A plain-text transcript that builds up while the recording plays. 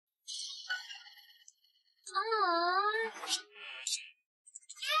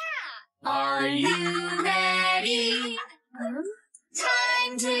Are you ready?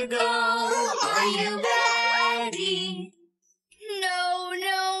 Time to go. Are you ready? No,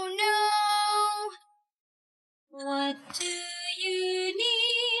 no, no. What do you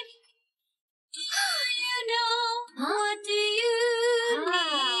need? You know, what do you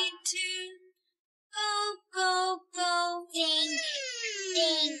need to go, go, go? Think,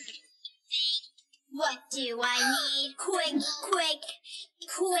 think, think. What do I need? Quick, quick,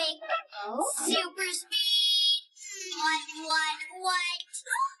 quick. Super speed. What?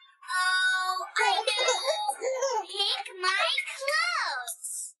 Oh, I know. Pick my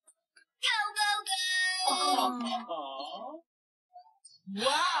clothes. Go, go, go.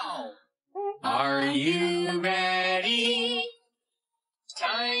 Wow! Are you ready?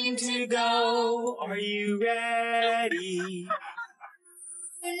 Time to go. Are you ready?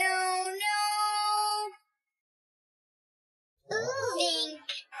 No, no. Think,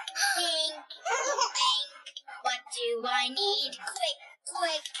 think, think. What do I need? Quick,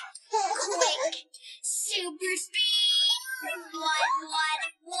 quick, quick. Super speed. What?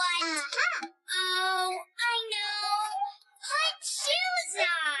 Oh, I know. Put shoes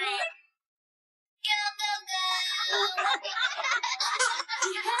on. Go, go, go.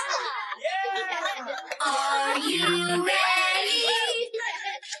 Yeah! Are you ready?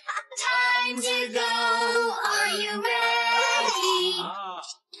 Time to go. Are you ready?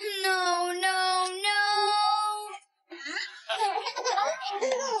 No, no, no.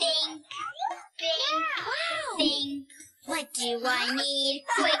 Think, think, think. What do I need?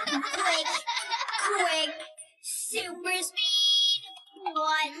 Quick, quick, quick. Super speed.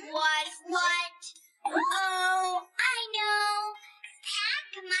 What? Oh, I know. Pack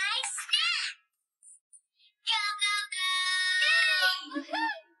my snacks. Go, go, go.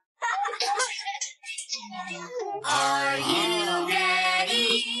 Are you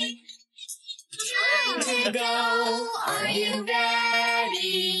ready? Time to go. Are you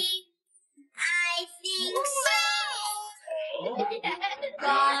ready? I think so.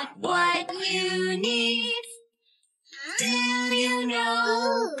 Got what you need? Do you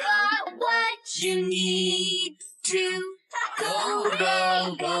know? Got what you need to go,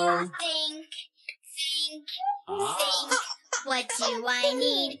 go, go. Think. What do I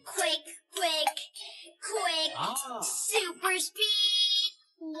need? Quick, quick. Super speed.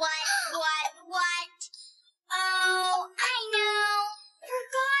 What? Oh, I know.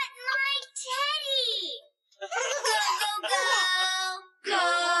 Forgot my teddy. Go, go, go. Go,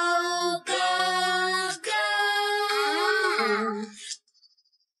 go, go.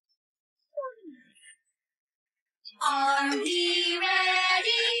 Are we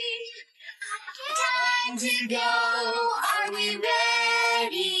ready? Time to go. Are we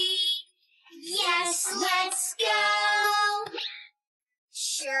ready? Yes, let's go.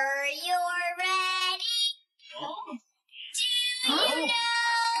 Sure you're ready? Do you know?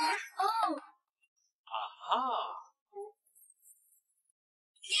 Aha!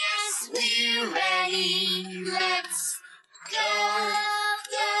 Yes, we're ready. Let's go,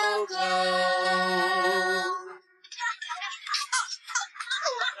 go, go.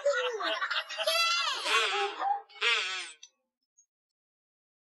 Yeah.